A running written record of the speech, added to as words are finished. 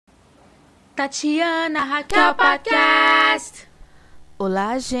Tatiana Raquel Podcast.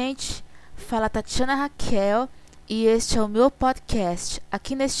 Olá, gente. Fala Tatiana Raquel e este é o meu podcast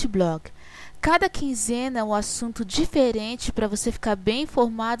aqui neste blog. Cada quinzena é um assunto diferente para você ficar bem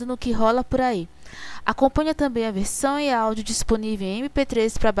informado no que rola por aí. Acompanhe também a versão em áudio disponível em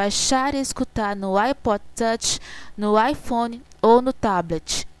MP3 para baixar e escutar no iPod Touch, no iPhone ou no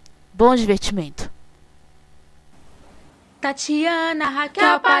tablet. Bom divertimento! Tatiana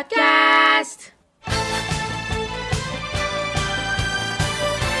Raquel Podcast.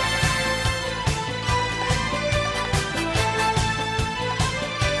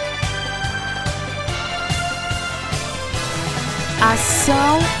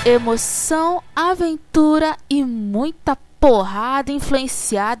 Ação, emoção, aventura e muita porrada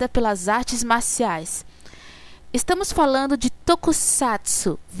influenciada pelas artes marciais. Estamos falando de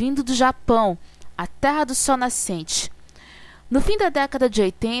tokusatsu, vindo do Japão, a terra do Sol Nascente. No fim da década de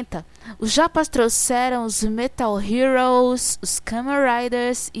 80, os japas trouxeram os Metal Heroes, os Kamen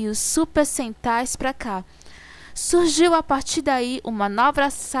Riders e os Super Sentais para cá. Surgiu a partir daí uma nova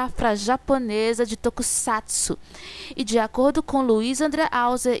safra japonesa de tokusatsu, e de acordo com Luiz André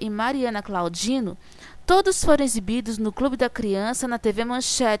Alzer e Mariana Claudino, todos foram exibidos no Clube da Criança na TV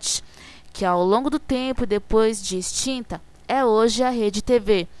Manchete, que ao longo do tempo, depois de extinta, é hoje a Rede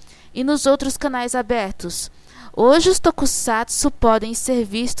TV, e nos outros canais abertos. Hoje os tokusatsu podem ser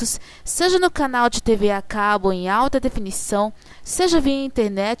vistos seja no canal de TV a cabo em alta definição, seja via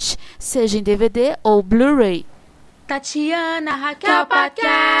internet, seja em DVD ou Blu-Ray. Tatiana Raquel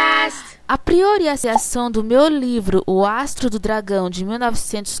Podcast. A priorização do meu livro O Astro do Dragão de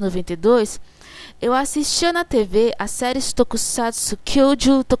 1992, eu assistia na TV a séries tokusatsu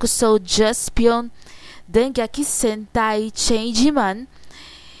Kyouju Tokusou Jaspion, Dengeki Sentai Changeman,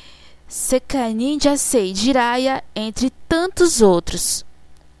 Sekai Ninja Sei Jiraiya, entre tantos outros.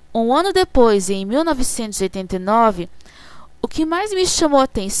 Um ano depois, em 1989, o que mais me chamou a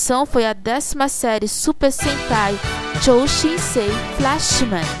atenção foi a 10ª série Super Sentai Chouchinsei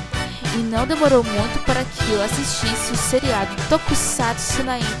Flashman, e não demorou muito para que eu assistisse o seriado Tokusatsu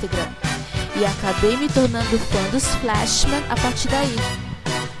na íntegra, e acabei me tornando fã dos Flashman a partir daí.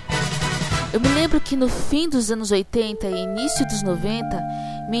 Eu me lembro que no fim dos anos 80 e início dos 90,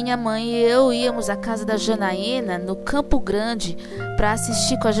 minha mãe e eu íamos à casa da Janaína, no Campo Grande, para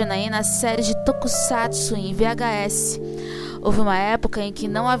assistir com a Janaína a série de Tokusatsu em VHS. Houve uma época em que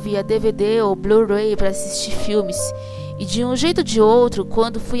não havia DVD ou Blu-ray para assistir filmes, e de um jeito ou de outro,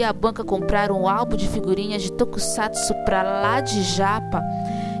 quando fui à banca comprar um álbum de figurinhas de Tokusatsu para lá de Japa,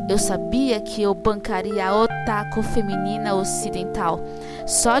 eu sabia que eu bancaria a otaku feminina ocidental,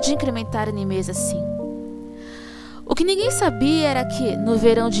 só de incrementar animes assim. O que ninguém sabia era que, no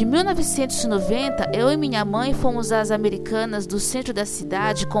verão de 1990, eu e minha mãe fomos às Americanas do centro da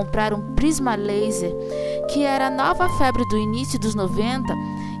cidade comprar um prisma laser, que era a nova febre do início dos 90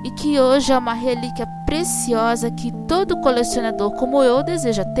 e que hoje é uma relíquia preciosa que todo colecionador como eu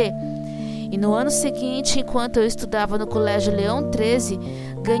deseja ter. E no ano seguinte, enquanto eu estudava no Colégio Leão 13,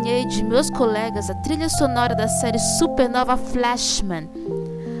 ganhei de meus colegas a trilha sonora da série Supernova Flashman.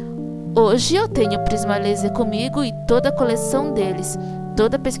 Hoje eu tenho o prisma laser comigo e toda a coleção deles,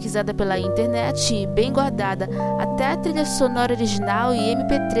 toda pesquisada pela internet e bem guardada, até a trilha sonora original e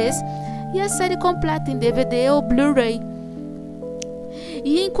MP3 e a série completa em DVD ou Blu-ray.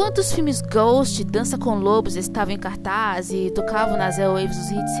 E enquanto os filmes Ghost, Dança com Lobos estavam em cartaz e tocavam nas airwaves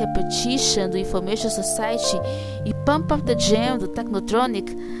os hits Repetition do Information Society e Pump Up the Jam do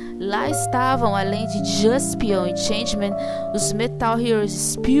Technotronic, lá estavam, além de Jaspion e Changeman, os Metal Heroes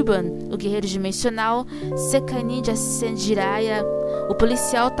Spielban, o Guerreiro Dimensional, Sekai Ninja Sei Jiraiya, o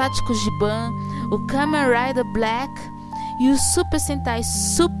Policial Tático Giban, o Kamen Rider Black e o Super Sentai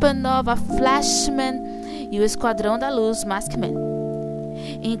Supernova Flashman e o Esquadrão da Luz Maskman.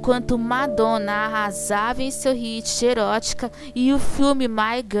 Enquanto Madonna arrasava em seu hit Erótica e o filme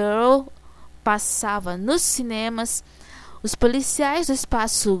My Girl passava nos cinemas, os policiais do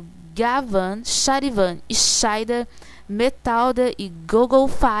espaço Gavan, Charivan e Scheider, Metalda e Gogol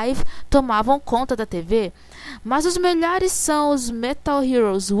 5 tomavam conta da TV, mas os melhores são os Metal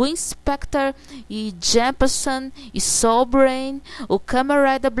Heroes Winspector e Jefferson e Soulbrain, o Kamen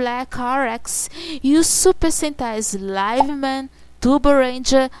Rider Black RX e os Super Sentais Liveman, Turbo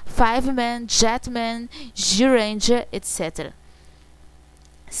Ranger, Fiveman, Jetman, G-Ranger, etc.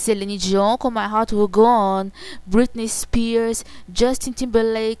 Celine Dion com My Heart Will Go On, Britney Spears, Justin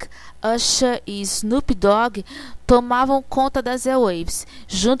Timberlake, Usher e Snoop Dogg tomavam conta das airwaves,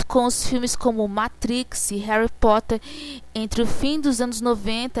 junto com os filmes como Matrix e Harry Potter, entre o fim dos anos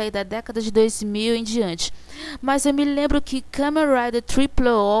 90 e da década de 2000 em diante. Mas eu me lembro que Kamen Rider Triple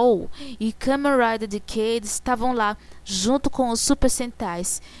e Kamen Rider Decade estavam lá, junto com os Super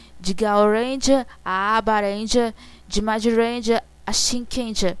Sentais, de Gal Ranger a Aba Ranger, de Mad Ranger a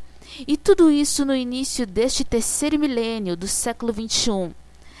Shinkenger. E tudo isso no início deste terceiro milênio do século XXI.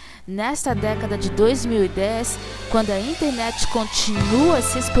 Nesta década de 2010, quando a internet continua a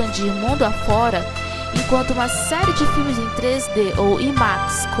se expandir mundo afora, enquanto uma série de filmes em 3D ou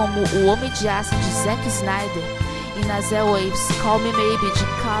IMAX, como O Homem de Aço de Zack Snyder, e nas airwaves Call Me Maybe de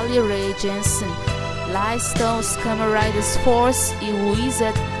Carly Rae Jepsen, lá estão os Kamen Riders Force e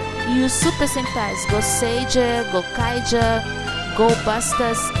Wizard, e os Super Sentais Seja, Gokaija,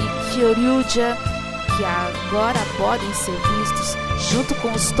 Go-Busters e Kyoryuja, que agora podem ser vistos junto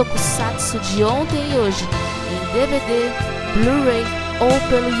com os tokusatsu de ontem e hoje, em DVD, Blu-Ray ou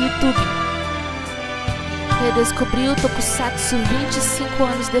pelo YouTube. Redescobri o tokusatsu 25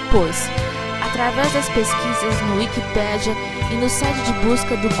 anos depois, através das pesquisas no Wikipedia e no site de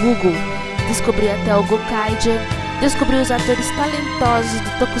busca do Google. Descobri até o Gokaija, descobri os atores talentosos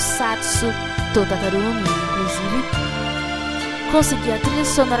do tokusatsu, Totatarumi, inclusive. Consegui a trilha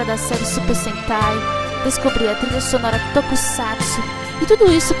sonora da série Super Sentai, descobri a trilha sonora Tokusatsu, e tudo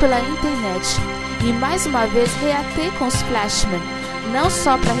isso pela internet. E mais uma vez reatei com os Flashmen, não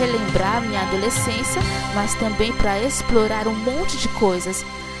só para relembrar minha adolescência, mas também para explorar um monte de coisas.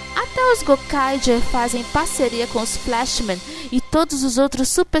 Até os Gokaija fazem parceria com os Flashmen e todos os outros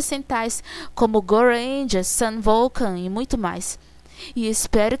Super Sentais, como Go Ranger, Sun Vulcan e muito mais. E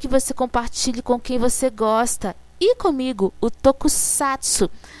espero que você compartilhe com quem você gosta, e comigo, o Tokusatsu,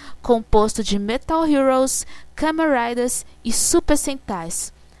 composto de Metal Heroes, Kamen Riders e Super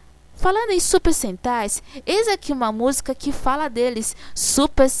Sentais. Falando em Super Sentais, eis aqui uma música que fala deles,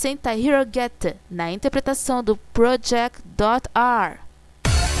 Super Sentai Hero Getter, na interpretação do Project.R.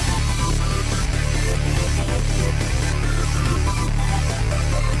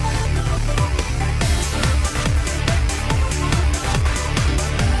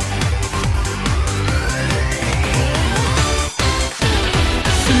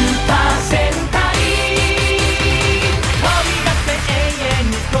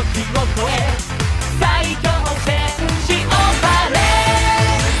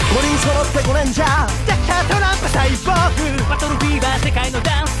 バトルフィーバー世界の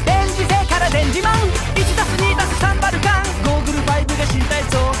ダンス電磁性から電磁マン 1+2+3 バルカンゴーグル5が新体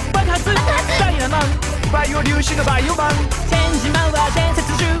操爆発ダイナマンバイオ粒子のバイオマンチェンジマンは伝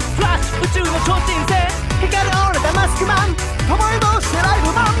説中フラッシュ宇宙の超新星光る折れたマスクマン友をどうしてライ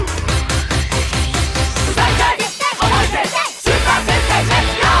ブマン大体思い出スーパー戦隊レ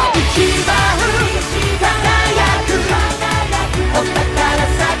ッツゴー一番輝くお宝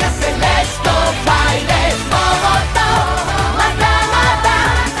探せレッツゴーファイレッツゴー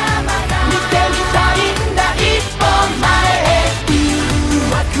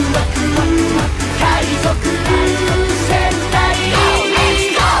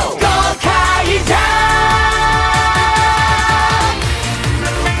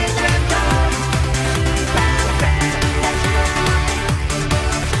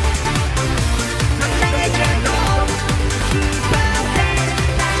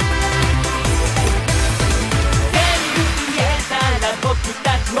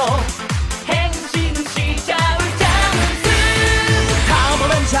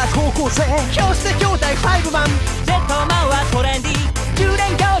標して兄弟5マンジェットマンはトレンディ10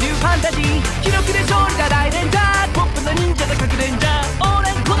連恐竜ファンタジー記録で勝利だ大レンジャーポップな忍者だ核レンジャーオー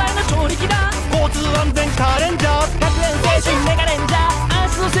レン古代の超力だ交通安全カーレンジャー学園精神メガレンジャーアー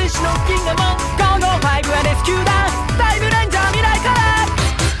スの戦士のギンガモンゴーゴー5はレスキューだタイムレンジャー未来から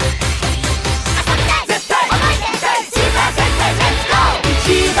絶対思い出スーパー戦隊レッツゴー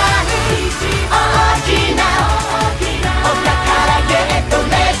一番大きなお宝ゲット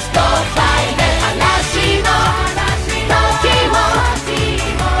レッツゴー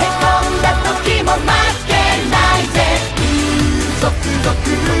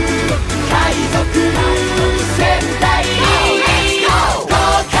海賊戦隊豪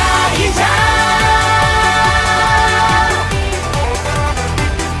快じゃ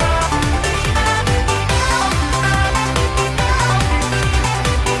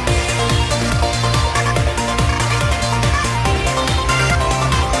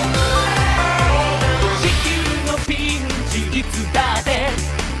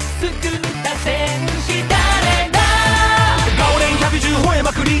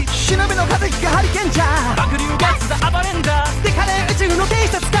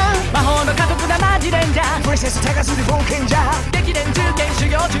セス探する冒険者歴伝受験修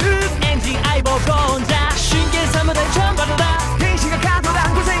行中エンジン相棒ゴーンじゃ真剣侍チャンバルだ天使がカードラ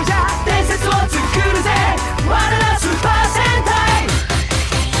ンド戦車伝説を作るぜ我らスーパー戦隊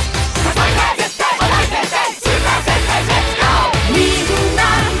絶対同じ戦隊スーパー戦隊レッツゴーみんな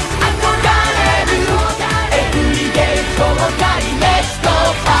憧れるエブリデイ後悔レッツゴ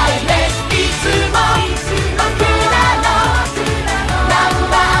ーファイレッツいつも僕らのナ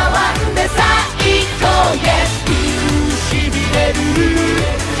ンバーワンで最高イエスしびれる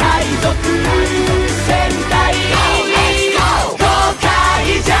海賊戦隊後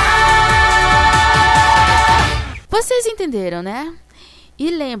悔じゃ Vocês entenderam, né? E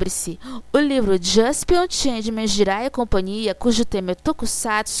lembre-se, o livro Jaspion Changeman Jirai e Companhia, cujo tema é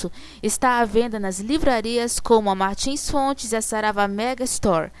tokusatsu, está à venda nas livrarias como a Martins Fontes e a Sarava Mega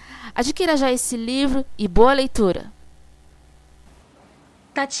Store. Adquira já esse livro e boa leitura!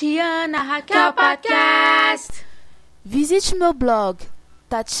 Tatiana Raquel Podcast. Visite meu blog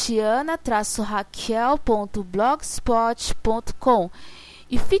tatiana-raquel.blogspot.com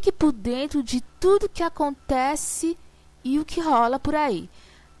e fique por dentro de tudo que acontece e o que rola por aí.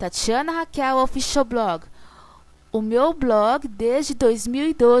 Tatiana Raquel Official Blog, o meu blog desde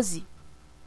 2012.